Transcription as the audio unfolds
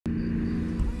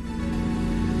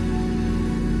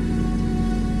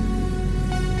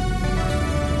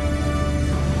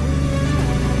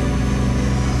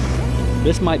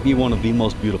This might be one of the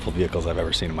most beautiful vehicles I've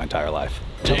ever seen in my entire life.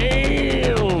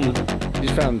 Damn! You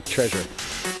just found treasure.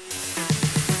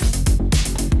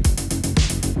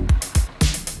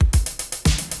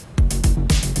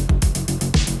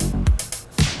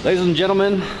 Ladies and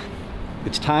gentlemen,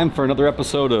 it's time for another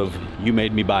episode of You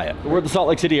Made Me Buy It. We're at the Salt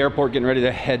Lake City Airport getting ready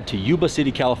to head to Yuba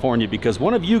City, California, because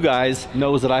one of you guys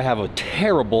knows that I have a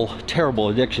terrible, terrible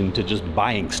addiction to just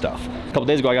buying stuff. A couple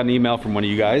days ago, I got an email from one of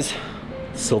you guys,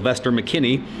 Sylvester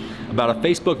McKinney, about a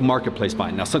Facebook Marketplace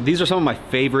find. Now, these are some of my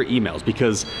favorite emails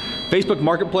because Facebook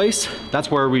Marketplace, that's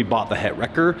where we bought the Het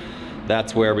Wrecker.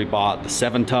 That's where we bought the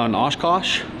 7-ton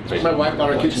Oshkosh. My wife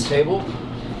bought our kitchen table.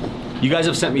 You guys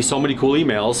have sent me so many cool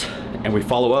emails, and we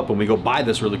follow up when we go buy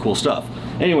this really cool stuff.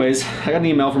 Anyways, I got an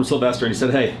email from Sylvester and he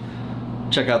said, hey,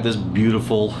 check out this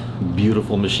beautiful,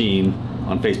 beautiful machine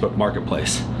on Facebook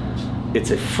Marketplace.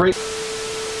 It's a freight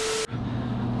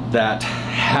that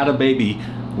had a baby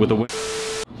with a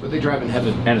What they drive in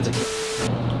heaven. And it's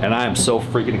and I am so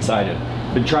freaking excited.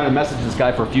 Been trying to message this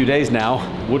guy for a few days now.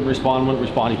 Wouldn't respond.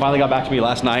 He finally got back to me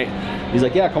last night. He's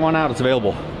like, yeah, come on out, it's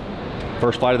available.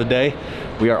 First flight of the day.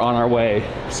 We are on our way.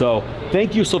 So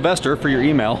thank you, Sylvester, for your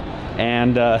email.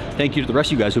 And thank you to the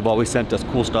rest of you guys who've always sent us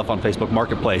cool stuff on Facebook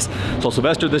Marketplace. So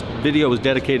Sylvester, this video is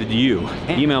dedicated to you.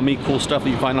 Email me cool stuff that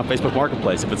you find on Facebook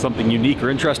Marketplace. If it's something unique or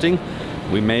interesting,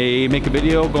 we may make a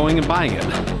video going and buying it.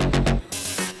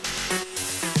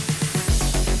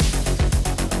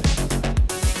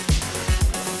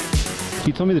 Can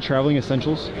you tell me the traveling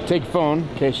essentials? Take your phone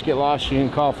in case you get lost. You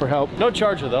can call for help. No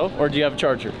charger though, or do you have a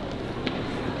charger?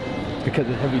 Because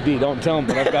of Heavy D, don't tell him,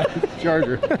 but I've got a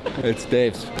charger. It's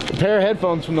Dave's. A pair of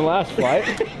headphones from the last flight.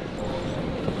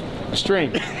 A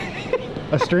string.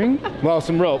 A string? Well,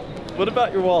 some rope. What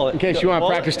about your wallet? In case you want to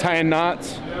practice tying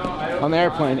knots on the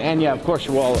airplane. And yeah, of course,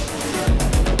 your wallet.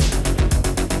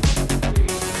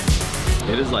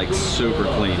 It is like super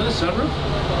clean. Is that a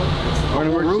sunroof? Our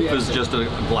roof is just a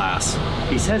glass.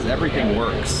 He says everything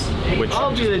works, which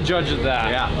I'll be the judge of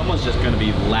that. yeah, someone's just gonna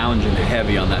be lounging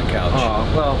heavy on that couch.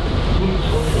 Oh, well,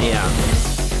 yeah.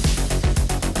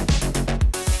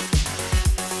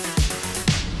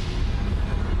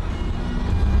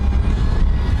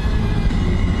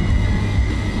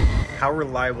 How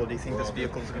reliable do you think this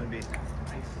vehicle is going to be?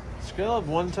 Scale of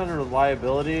 1 ton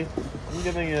reliability, I'm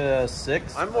giving it a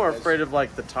 6. I'm more afraid of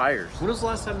like the tires. When was the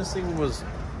last time this thing was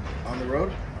On the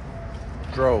road?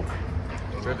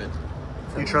 driven?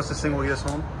 You trust this thing will get us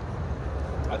home?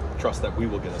 I trust that we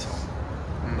will get us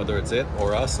home. Whether it's it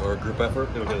or us or a group effort,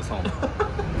 it'll get us home.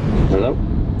 Hello?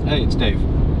 Hey, it's Dave.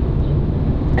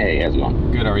 Hey, how's it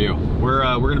going? Good, how are you? We're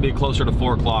gonna be closer to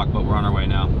 4 o'clock, but we're on our way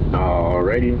now.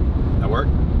 Alrighty. That work?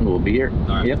 We'll be here.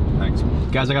 All right, Yep. thanks.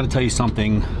 Guys, I gotta tell you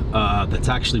something that's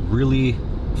actually really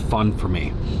fun for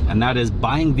me, and that is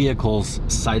buying vehicles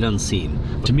sight unseen.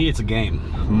 To me, it's a game.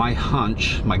 My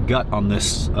hunch, my gut on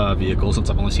this vehicle, since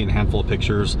I've only seen a handful of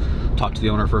pictures, talked to the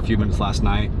owner for a few minutes last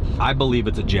night, I believe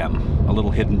it's a gem, a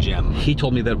little hidden gem. He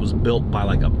told me that it was built by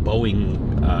like a Boeing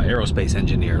aerospace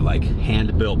engineer, like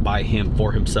hand built by him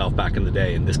for himself back in the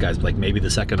day, and this guy's like maybe the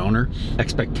second owner.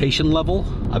 Expectation level,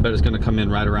 I bet it's gonna come in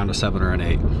right around a 7 or an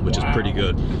 8, which is pretty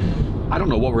good. I don't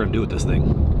know what we're gonna do with this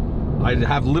thing.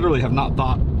 I literally have not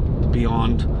thought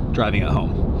beyond driving it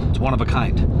home. It's one of a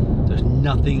kind. There's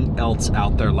nothing else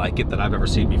out there like it that I've ever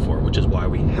seen before, which is why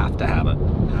we have to have it.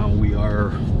 Now we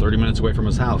are 30 minutes away from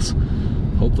his house,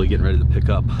 hopefully getting ready to pick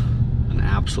up an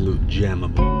absolute gem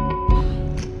of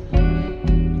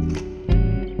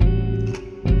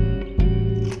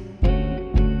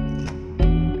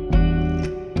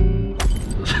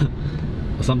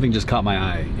something just caught my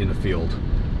eye in the field.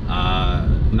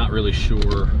 Not really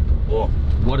sure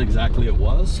what exactly it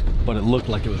was, but it looked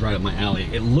like it was right up my alley.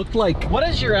 It looked like... What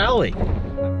is your alley?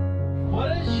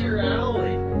 What is your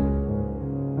alley?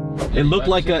 It looked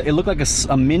like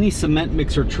a mini cement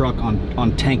mixer truck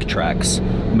on tank tracks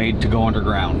made to go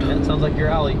underground. That sounds like your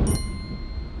alley.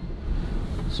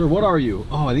 Sir, what are you?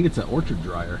 Oh, I think it's an orchard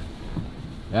dryer.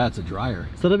 Yeah, it's a dryer.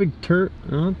 Is that a big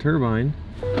turbine?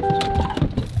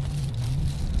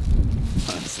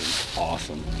 This is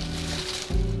awesome.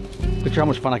 Picture how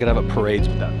much fun I could have at parades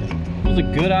with that thing. It was a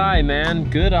good eye, man.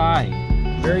 Good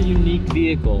eye. Very unique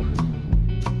vehicle.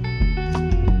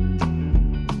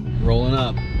 Rolling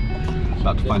up.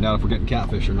 About to find out if we're getting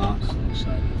catfish or not.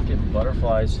 Getting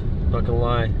butterflies. Not gonna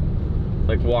lie.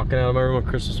 Like walking out of my room on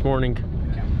Christmas morning.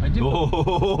 I do.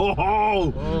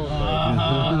 Oh,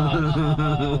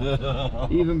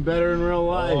 Even better in real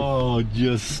life. oh,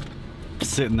 just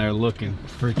sitting there looking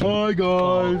freaking. Hi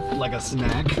guys. Like a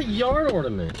snack. It's a yard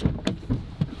ornament.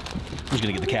 I'm just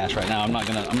gonna get the cash right now. I'm not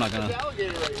gonna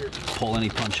pull any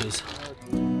punches.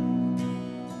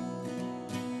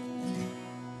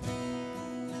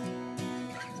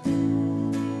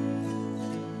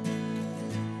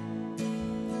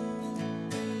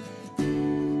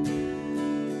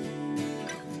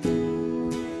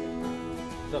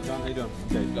 up, John? How you doing?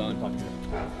 Okay, John, talk to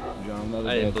you. John,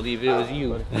 I didn't believe it was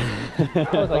you. I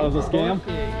thought it was a scam?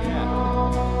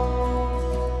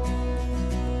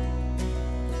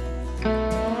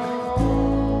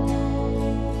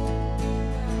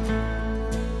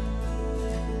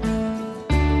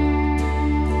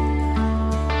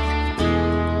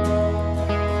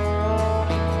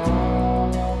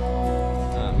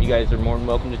 You guys are more than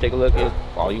welcome to take a look at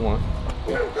all you want.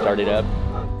 Start it up.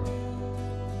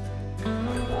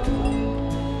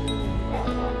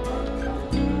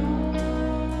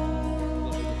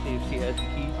 See if she has the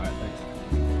keys. All right,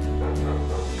 thanks.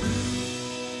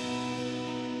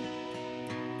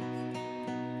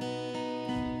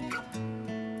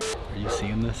 Are you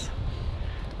seeing this?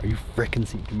 Are you frickin'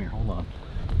 seeing? Come here, hold on.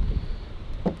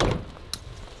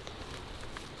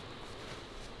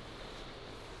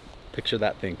 Picture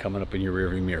that thing coming up in your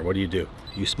rearview mirror. What do?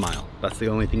 You smile. That's the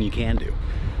only thing you can do.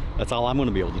 That's all I'm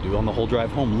gonna be able to do on the whole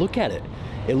drive home. Look at it.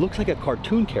 It looks like a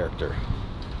cartoon character.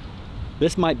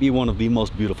 This might be one of the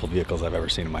most beautiful vehicles I've ever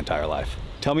seen in my entire life.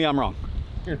 Tell me I'm wrong.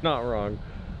 You're not wrong.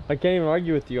 I can't even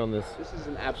argue with you on this. This is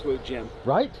an absolute gem.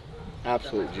 Right?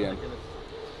 Absolute gem.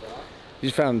 You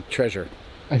just found treasure.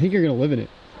 I think you're gonna live in it.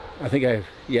 I think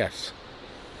yes.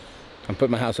 I'm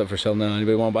putting my house up for sale now.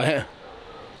 Anybody want to buy it?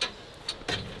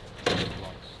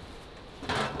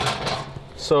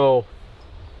 So,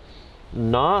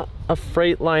 not a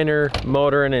Freightliner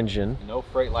motor and engine. No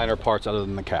Freightliner parts other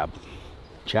than the cab.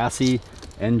 Chassis,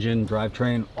 engine,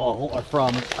 drivetrain, all are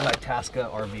from an Itasca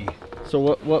RV. So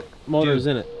what motor is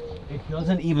in it? It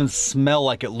doesn't even smell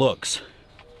like it looks.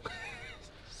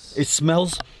 It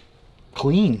smells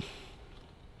clean.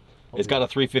 It's got a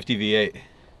 350 V8.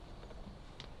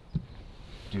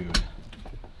 Dude,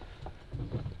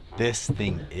 this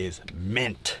thing is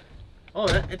mint. Oh,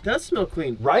 it does smell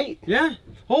clean. Right? Yeah.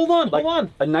 Hold on, Like hold on.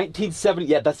 a 1970,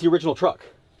 yeah, that's the original truck.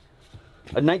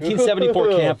 A 1974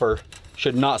 camper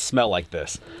should not smell like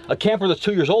this. A camper that's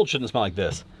 2 years old shouldn't smell like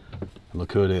this.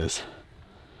 Look who it is.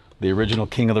 The original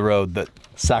king of the road that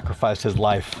sacrificed his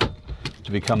life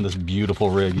to become this beautiful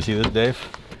rig. You see this, Dave?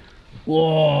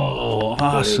 Whoa,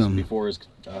 awesome. Before his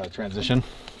transition.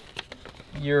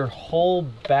 Your whole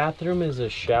bathroom is a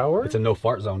shower? It's a no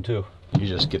fart zone too. You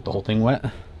just get the whole thing wet.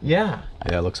 Yeah.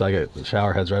 Yeah, it looks like it. The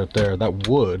shower head's right up there. That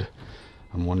wood,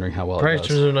 I'm wondering how well it Probably does.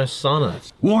 turns into a nice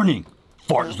sauna. Warning,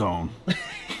 fart zone.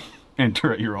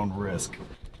 Enter at your own risk.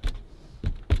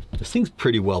 This thing's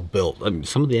pretty well built. I mean,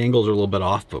 some of the angles are a little bit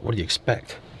off, but what do you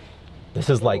expect? This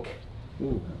is like,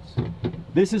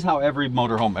 this is how every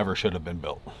motorhome ever should have been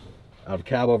built. Out of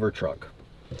cab over truck.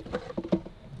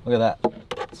 Look at that.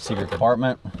 Secret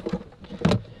compartment.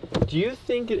 Do you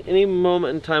think at any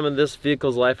moment in time in this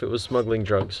vehicle's life it was smuggling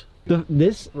drugs?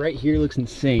 This right here looks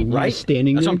insane. You're Right? just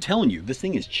standing That's there. what I'm telling you. This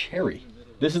thing is cherry.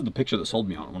 This is the picture that sold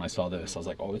me on it when I saw this. I was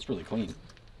like, oh, it's really clean.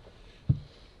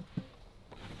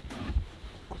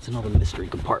 What's in all the mystery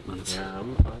compartments? Yeah,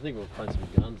 I think we'll find some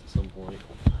guns at some point.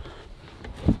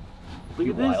 Look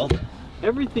You at this. wild.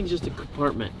 Everything's just a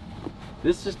compartment.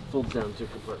 This just folds down to a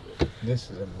compartment. This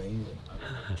is amazing.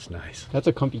 That's nice. That's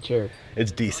a comfy chair.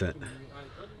 It's decent.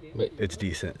 Wait. It's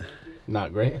decent.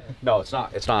 Not great. No, it's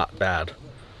not. It's not bad.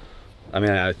 I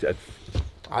mean,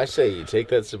 I say you take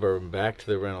that Suburban back to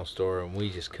the rental store and we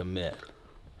just commit.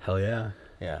 hell yeah.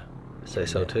 Yeah. I say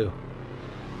so too.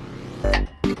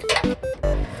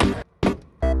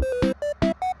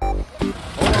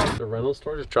 The rental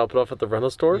store? Just drop it off at the rental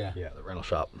store? Yeah. Yeah, the rental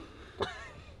shop.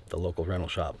 The local rental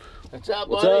shop. What's up,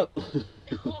 What's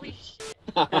buddy?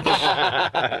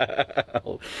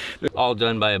 up? All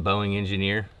done by a Boeing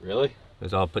engineer. Really? It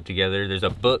was all put together. There's a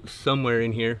book somewhere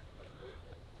in here.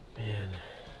 Man.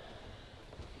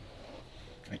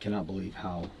 I cannot believe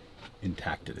how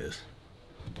intact it is.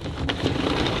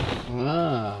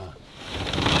 Ah.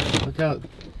 Look out.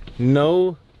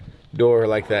 No door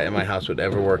like that in my house would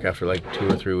ever work after like 2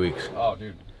 or 3 weeks. Oh,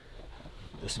 dude.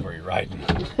 This is where you're riding.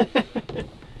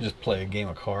 Just play a game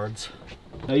of cards.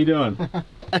 How you doing?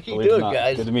 How you doing,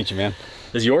 guys? Good to meet you, man.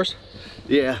 This is yours?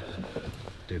 Yeah.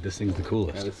 Dude, this thing's the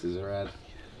coolest. This is rad.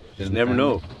 Isn't Never it?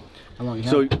 know. How long you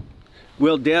So, have?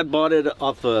 well, Dad bought it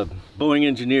off a Boeing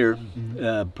engineer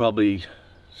probably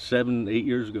 7, 8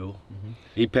 years ago.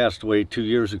 He passed away 2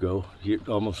 years ago,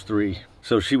 almost 3.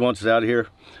 So she wants it out of here.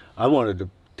 I wanted to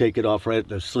take it off right at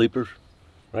the sleeper,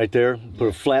 right there. Put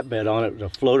a flatbed on it, with a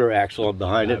floater axle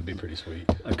behind That'd it. be pretty sweet.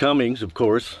 A Cummins, of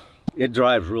course. It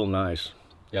drives real nice.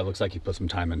 Yeah, it looks like you put some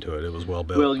time into it. It was well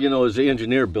built. Well, you know, as the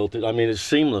engineer built it, I mean, it's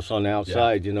seamless on the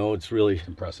outside, you know, it's really...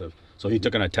 Impressive. So he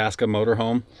took an Itasca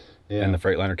motorhome and the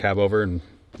Freightliner cab over and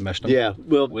meshed them? Yeah,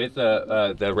 well, With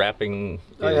the wrapping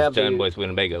I is have done the- with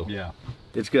Winnebago. Yeah.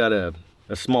 it's got a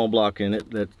a small block in it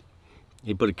that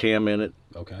he put a cam in it.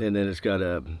 Okay. And then it's got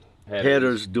a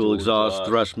headers, dual exhaust,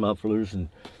 thrust mufflers, and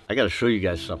I got to show you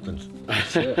guys something.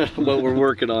 What we're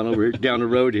working on over here, down the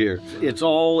road here. It's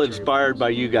all inspired by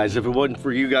you guys. If it wasn't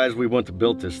for you guys, we wouldn't have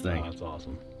built this thing. Oh, that's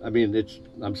awesome. I mean,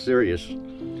 I'm serious.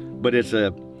 But it's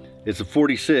a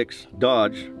 46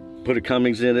 Dodge. Put a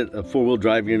Cummins in it, a 4-wheel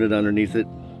drive unit underneath it.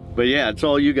 But yeah, it's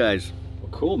all you guys. Well,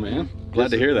 cool, man.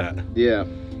 Glad to hear that. Yeah.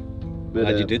 But,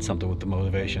 Glad you did something with the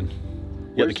motivation.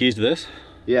 You have the keys to this?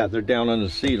 Yeah, they're down on the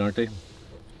seat, aren't they?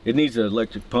 It needs an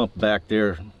electric pump back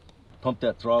there. Pump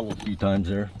that throttle a few times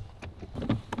there.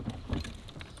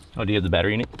 Oh, do you have the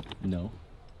battery in it? No.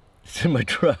 It's in my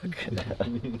truck.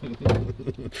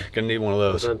 Gonna need one of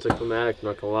those. Authentic-o-matic,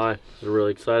 not gonna lie. I'm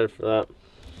really excited for that.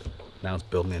 Now it's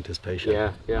building anticipation.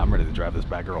 Yeah. I'm ready to drive this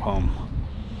bad girl home.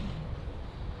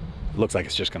 Looks like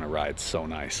it's just gonna ride so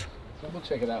nice. So we'll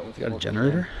check it out with Got a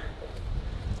generator?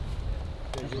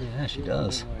 Yeah, she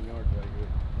does.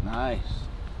 Nice.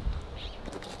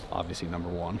 Obviously number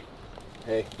one.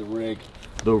 Hey, the rig.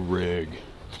 The rig.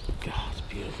 God, it's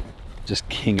beautiful. Just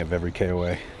king of every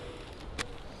KOA.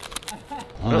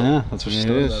 Oh yeah, that's what she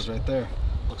does right there.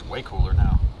 Looks way cooler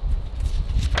now.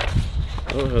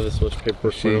 I don't have this much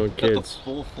paperwork for my own kids.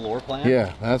 Full floor plan?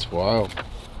 Yeah, that's wild.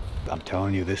 I'm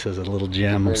telling you, this is a little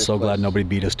gem. I'm so glad nobody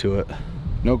beat us to it.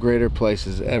 No greater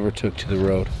places ever took to the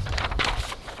road.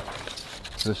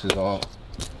 This is all.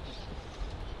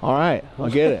 All right, I'll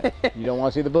get it. You don't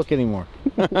want to see the book anymore.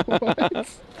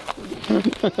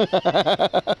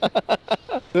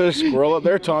 There's a squirrel up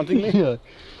there taunting me. Yeah.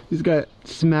 He's got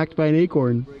smacked by an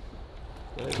acorn.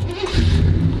 My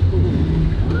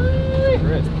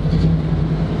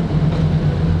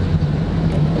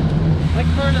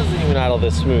car doesn't even idle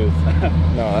this smooth.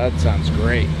 No, that sounds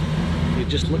great. Dude,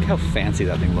 just look how fancy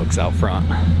that thing looks out front.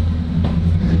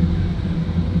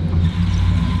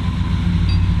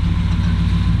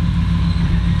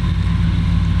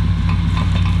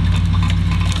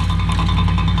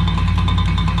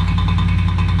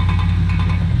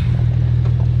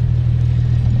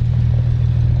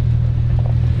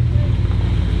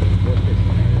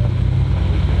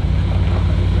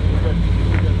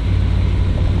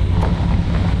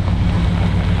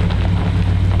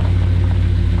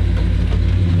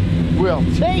 We'll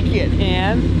take it,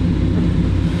 man.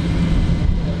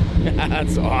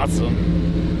 That's awesome.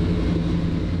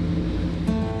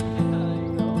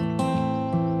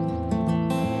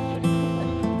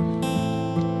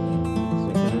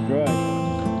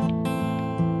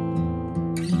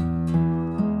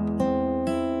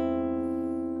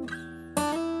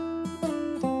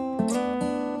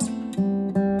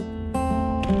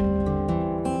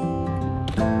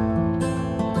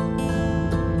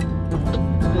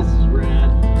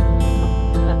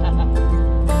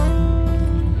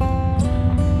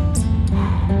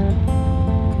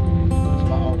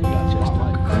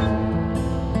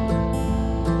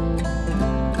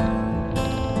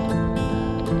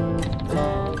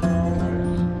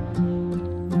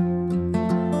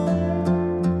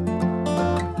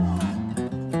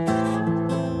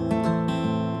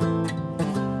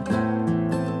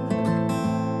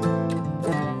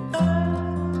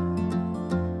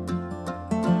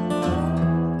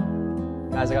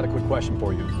 Guys, I got a quick question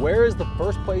for you. Where is the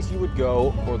first place you would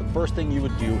go or the first thing you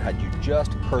would do had you just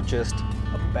purchased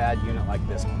a bad unit like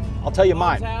this one? I'll tell you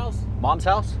mine. House? Mom's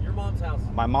house? Your mom's house.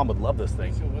 My mom would love this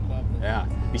thing. She would love this. Yeah.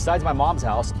 Besides my mom's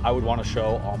house, I would want to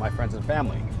show all my friends and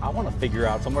family. I want to figure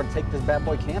out somewhere to take this bad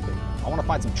boy camping. I want to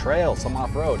find some trails, some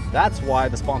off-road. That's why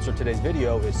the sponsor of today's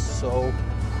video is so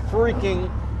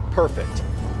freaking perfect.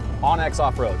 OnX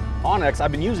Off-Road. OnX,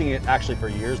 I've been using it actually for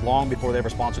years, long before they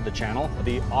ever sponsored the channel.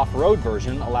 The off-road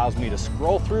version allows me to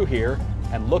scroll through here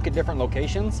and look at different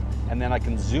locations, and then I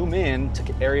can zoom in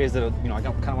to areas that I kind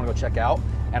of want to go check out,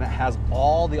 and it has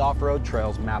all the off-road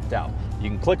trails mapped out. You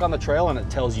can click on the trail and it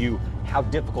tells you how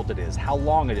difficult it is, how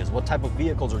long it is, what type of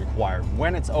vehicles are required,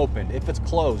 when it's opened, if it's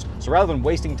closed. So rather than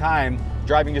wasting time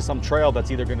driving to some trail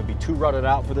that's either going to be too rutted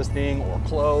out for this thing or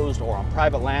closed or on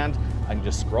private land, I can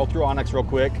just scroll through OnX real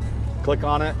quick, click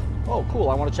on it. Oh, cool,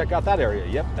 I want to check out that area.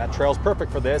 Yep, that trail's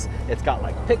perfect for this. It's got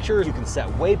like pictures, you can set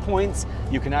waypoints,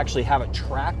 you can actually have it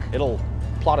track. It'll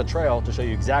plot a trail to show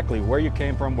you exactly where you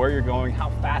came from, where you're going, how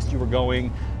fast you were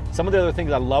going. Some of the other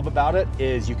things I love about it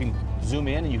is you can zoom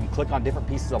in and you can click on different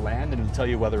pieces of land and it'll tell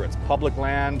you whether it's public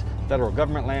land, federal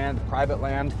government land, private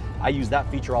land. I use that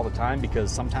feature all the time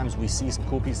because sometimes we see some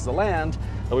cool pieces of land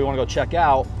that we want to go check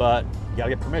out, but you gotta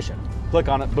get permission. Click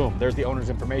on it, boom, there's the owner's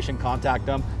information, contact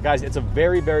them. Guys, it's a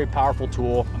very, very powerful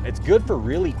tool. It's good for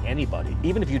really anybody.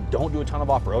 Even if you don't do a ton of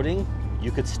off-roading,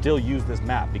 you could still use this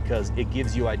map because it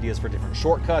gives you ideas for different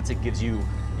shortcuts. It gives you,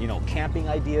 you know, camping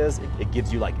ideas. It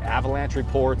gives you like avalanche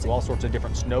reports, all sorts of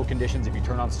different snow conditions if you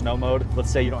turn on snow mode. Let's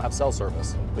say you don't have cell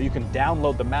service, but you can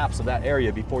download the maps of that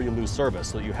area before you lose service,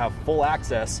 so you have full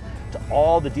access to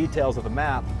all the details of the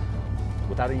map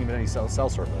without even any cell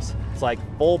service. It's like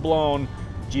full-blown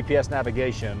GPS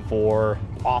navigation for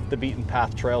off the beaten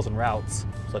path trails and routes,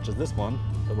 such as this one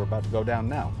that we're about to go down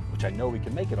now, which I know we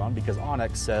can make it on because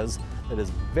Onyx says it is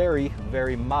very,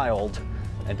 very mild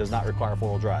and does not require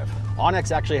four-wheel drive.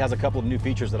 Onyx actually has a couple of new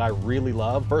features that I really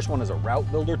love. First one is a route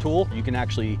builder tool. You can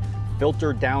actually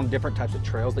filter down different types of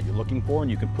trails that you're looking for,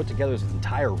 and you can put together this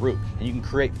entire route, and you can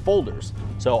create folders.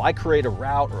 So I create a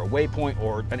route or a waypoint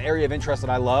or an area of interest that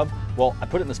I love. Well, I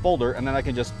put it in this folder, and then I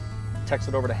can just text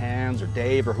it over to Hans or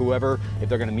Dave or whoever if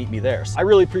they're gonna meet me there. So I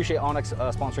really appreciate Onyx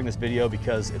sponsoring this video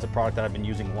because it's a product that I've been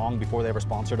using long before they ever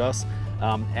sponsored us.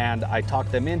 And I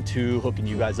talked them into hooking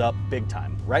you guys up big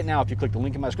time. Right now, if you click the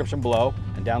link in my description below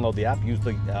and download the app, use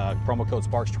the promo code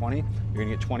SPARKS20, you're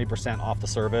gonna get 20% off the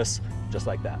service, just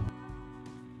like that.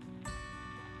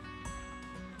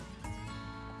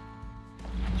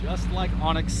 Just like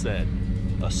Onyx said,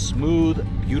 a smooth,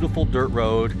 beautiful dirt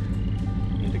road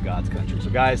into God's country. So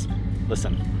guys,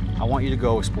 listen, I want you to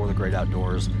go explore the great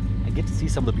outdoors and get to see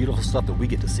some of the beautiful stuff that we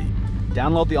get to see.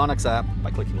 Download the Onyx app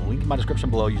by clicking the link in my description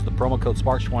below. Use the promo code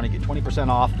SPARKS20, get 20%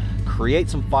 off, create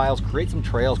some files, create some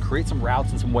trails, create some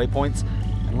routes and some waypoints,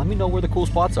 and let me know where the cool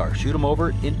spots are. Shoot them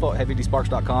over,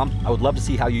 info@heavydsparks.com. I would love to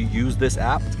see how you use this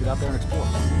app. Let's get out there and explore.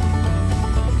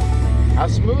 How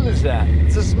smooth is that?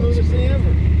 It's the smoothest thing ever.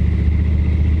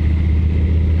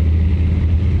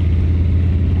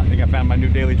 I think I found my new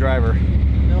daily driver.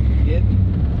 Nope, you didn't.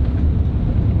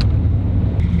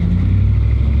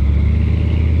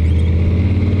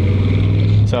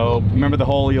 So remember the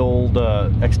whole old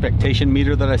expectation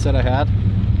meter that I said I had?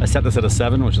 I set this at a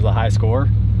 7, which is a high score.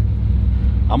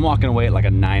 I'm walking away at like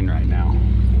a 9 right now.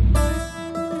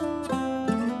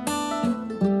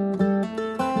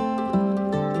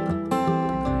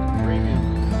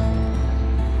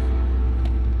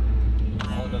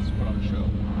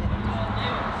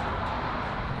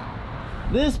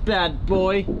 This bad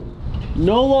boy,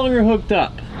 no longer hooked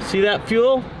up. See that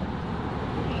fuel?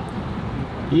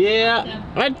 Yeah,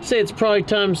 I'd say it's probably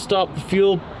time to stop the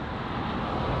fuel.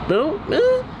 No,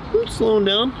 I'm slowing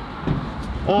down.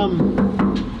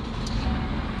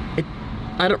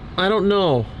 I don't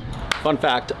know. Fun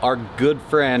fact, our good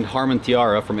friend Harmon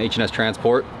Tiara from H&S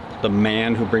Transport, the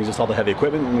man who brings us all the heavy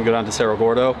equipment when we go down to Cerro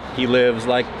Gordo, he lives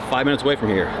like 5 minutes away from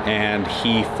here, and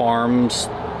he farms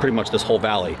pretty much this whole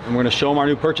valley. And we're gonna show him our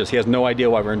new purchase. He has no idea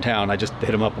why we're in town. I just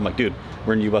hit him up. I'm like, dude,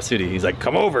 we're in Yuba City. He's like,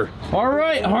 come over. All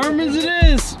right, Harmon's it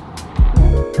is.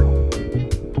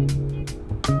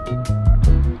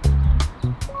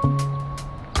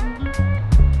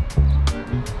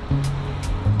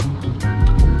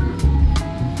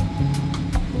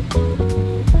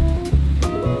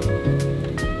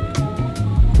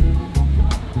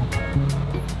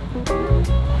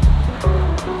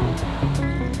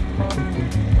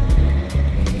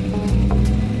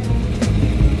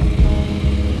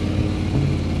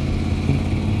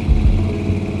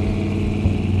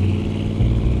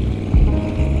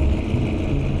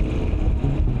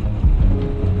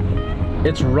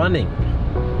 It's running,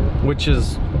 which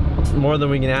is more than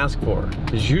we can ask for.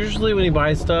 Because usually when you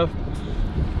buy stuff,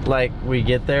 like we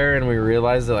get there and we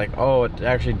realize that like, oh, it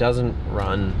actually doesn't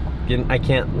run. I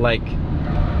can't like,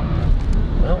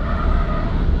 well,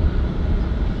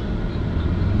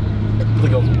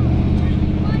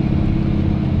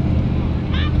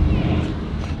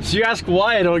 so you ask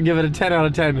why I don't give it a 10 out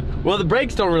of 10. Well, the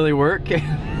brakes don't really work.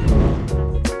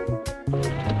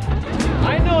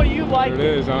 I know you like it.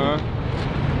 There it is, huh?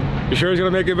 You sure he's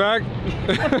gonna make it back?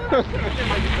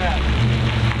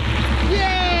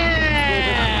 Yeah!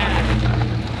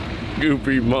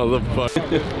 Goofy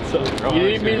motherfucker. You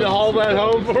need me to haul that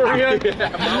home for you?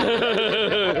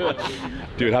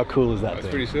 Dude, how cool is that thing?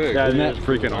 That's pretty sick. Isn't that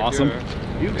freaking awesome?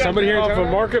 You Somebody here off of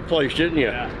Marketplace, didn't you?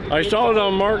 Yeah. I saw it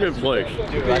on Marketplace.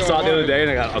 Dude, I saw it the other day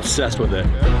and I got obsessed with it.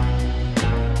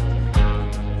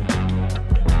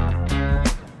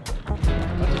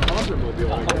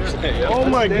 Oh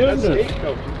my goodness.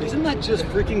 Isn't that just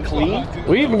freaking clean?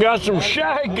 We even got some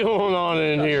shag going on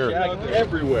in here.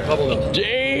 Everywhere.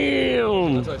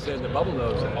 Damn. That's what I said, the bubble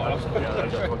nose.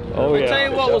 Oh yeah. I'll tell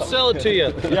you what, we'll sell it to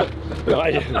you. Yeah.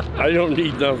 I don't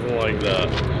need nothing like that.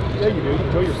 Yeah, you do.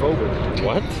 Throw your phone.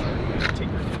 What?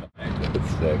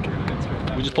 That's sick.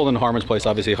 We just pulled into Harmon's place.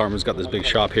 Obviously, Harmon's got this big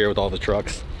shop here with all the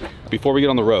trucks. Before we get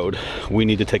on the road, we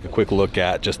need to take a quick look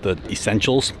at just the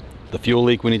essentials The fuel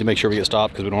leak, we need to make sure we get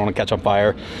stopped because we don't want to catch on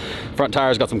fire. Front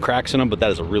tire's got some cracks in them, but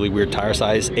that is a really weird tire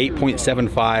size.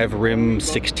 8.75, rim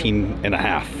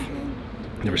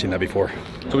 16.5. Never seen that before.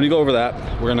 So when you go over that,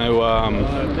 we're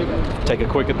gonna take a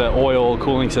quick at the oil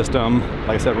cooling system.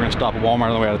 Like I said, we're gonna stop at Walmart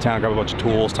on the way out of town, grab a bunch of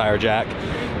tools, tire jack,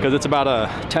 because it's about a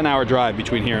 10-hour drive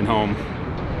between here and home.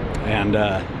 And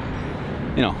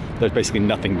you know, there's basically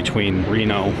nothing between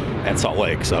Reno and Salt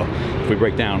Lake. So if we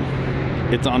break down,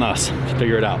 it's on us to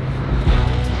figure it out.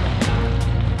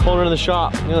 Pulling into the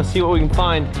shop. Let's see what we can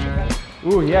find.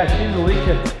 Ooh, yeah, she's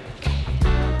leaking.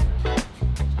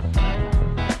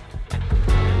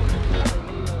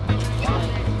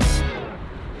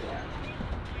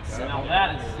 Now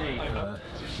that is safe.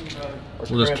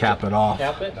 We'll just cap it off.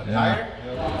 Cap it? Yeah.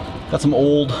 Got some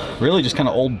old, really just kind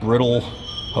of old brittle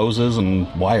hoses and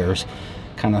wires.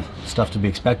 Kind of stuff to be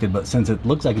expected, but since it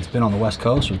looks like it's been on the West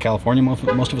Coast or California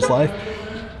most of its life,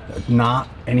 not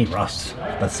any rust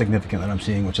that's significant that I'm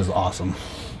seeing, which is awesome.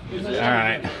 All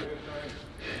right,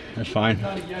 that's fine.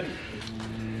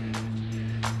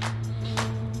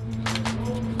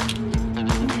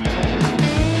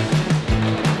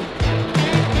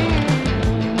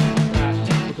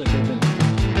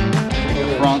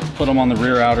 Front, put them on the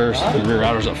rear outers. The rear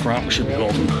outers up front, we should be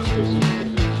golden.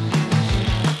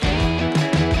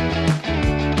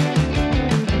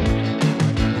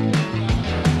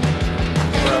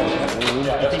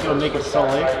 Make it Salt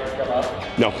Lake?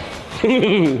 No.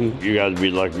 You guys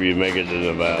be lucky you make it to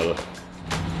Nevada.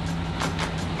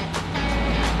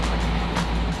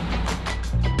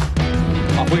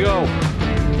 Off we go.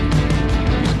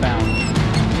 Eastbound.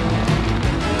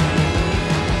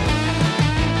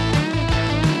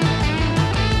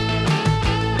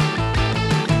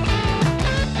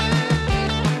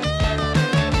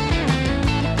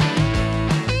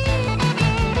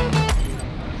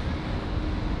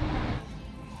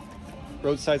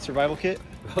 Roadside survival kit?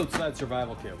 Roadside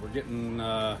survival kit. We're getting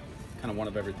kind of one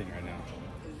of everything right now.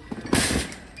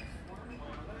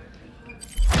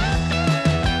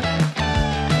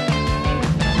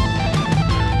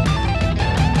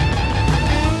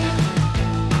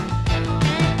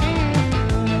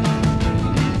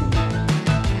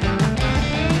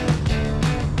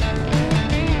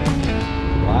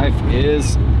 Life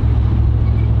is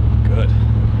good.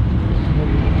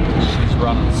 She's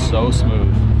running so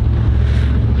smooth.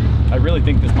 I really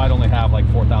think this might only have like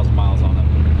 4,000 miles on it.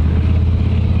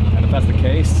 And if that's the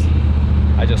case,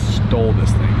 I just stole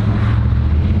this thing.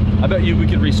 I bet you we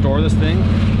could restore this thing,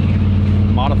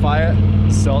 modify it,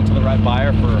 sell it to the right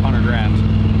buyer for 100 grand.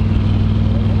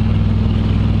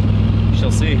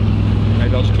 She'll see.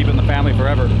 Maybe I'll just keep it in the family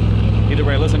forever. Either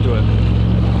way, listen to it.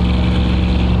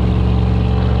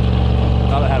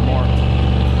 Thought I had more.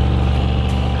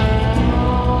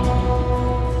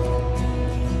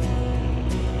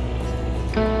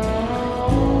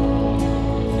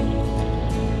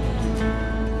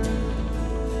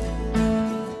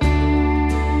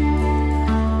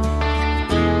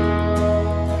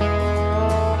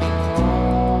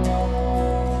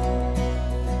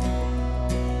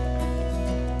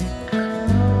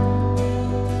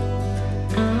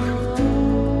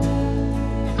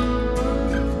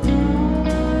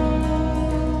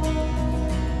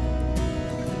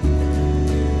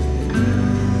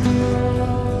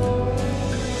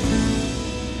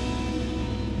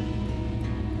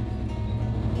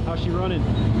 How's she running?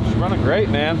 She's running great,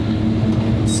 man.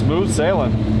 Smooth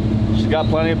sailing. She's got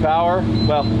plenty of power.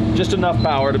 Well, just enough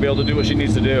power to be able to do what she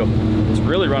needs to do. It's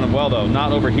really running well though,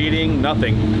 not overheating,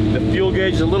 nothing. The fuel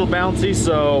gauge is a little bouncy,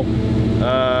 so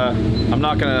I'm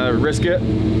not gonna risk it.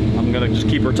 I'm gonna just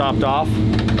keep her topped off,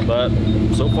 but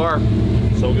so far,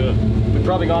 so good. We've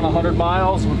probably gone 100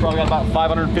 miles. We've probably got about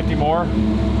 550 more,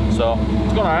 so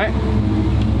it's going all right.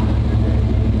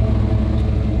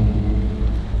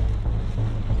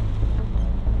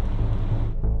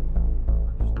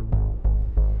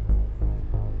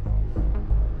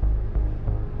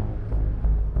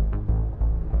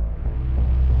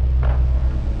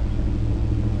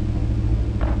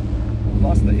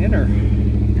 Lost the inner.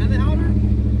 And the outer?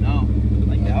 No, I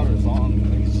think the outer's on. I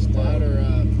think it's just The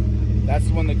outer, that's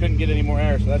the one that couldn't get any more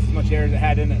air, so that's as much air as it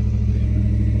had in it.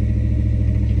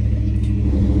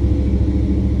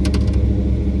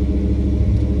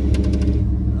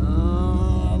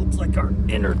 Looks like our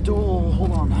inner dual.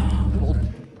 Hold on.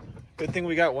 Good thing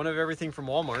we got one of everything from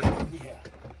Walmart. Yeah.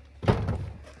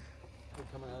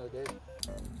 Coming out of the day.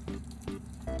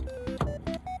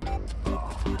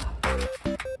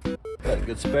 Got a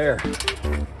good spare.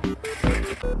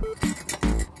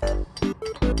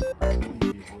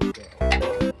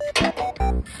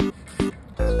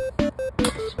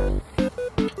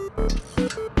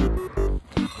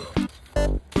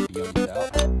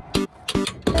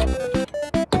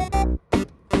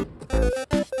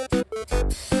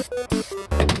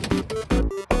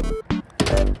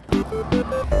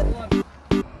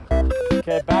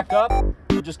 back up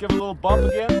and just give it a little bump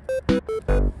again.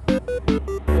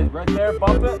 Okay, right there,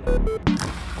 bump it. Hold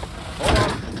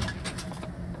on.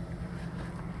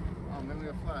 Oh, man, we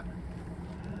got flat.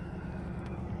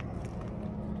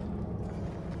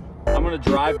 I'm gonna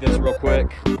drive this real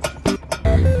quick. All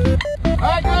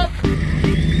right, good.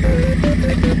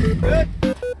 Good.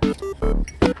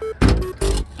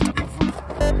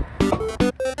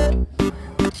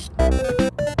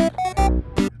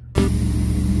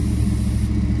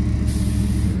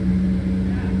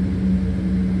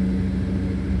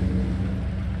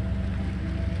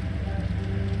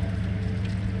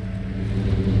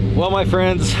 Well, my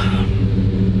friends,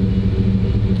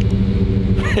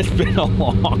 it's been a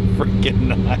long freaking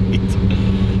night.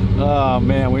 Oh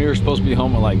man, we were supposed to be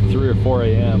home at like 3 or 4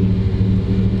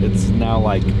 a.m. It's now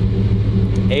like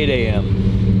 8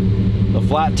 a.m. The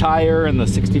flat tire and the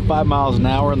 65 miles an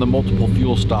hour and the multiple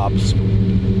fuel stops,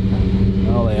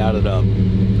 well, they added up.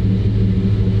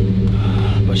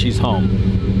 But she's home.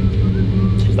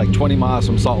 She's like 20 miles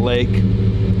from Salt Lake.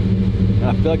 And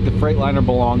I feel like the Freightliner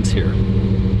belongs here.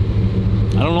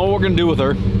 I don't know what we're gonna do with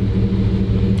her.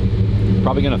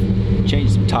 Probably gonna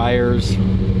change some tires,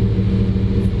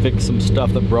 fix some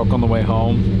stuff that broke on the way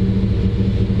home.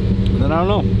 And then I don't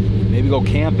know, maybe go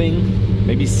camping,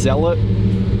 maybe sell it,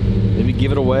 maybe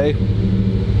give it away.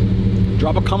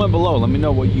 Drop a comment below. Let me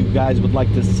know what you guys would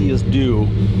like to see us do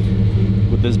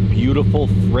with this beautiful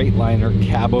Freightliner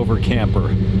cab over camper,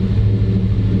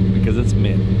 because it's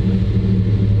mint.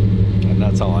 And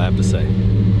that's all I have to say.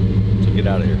 So get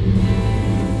out of here.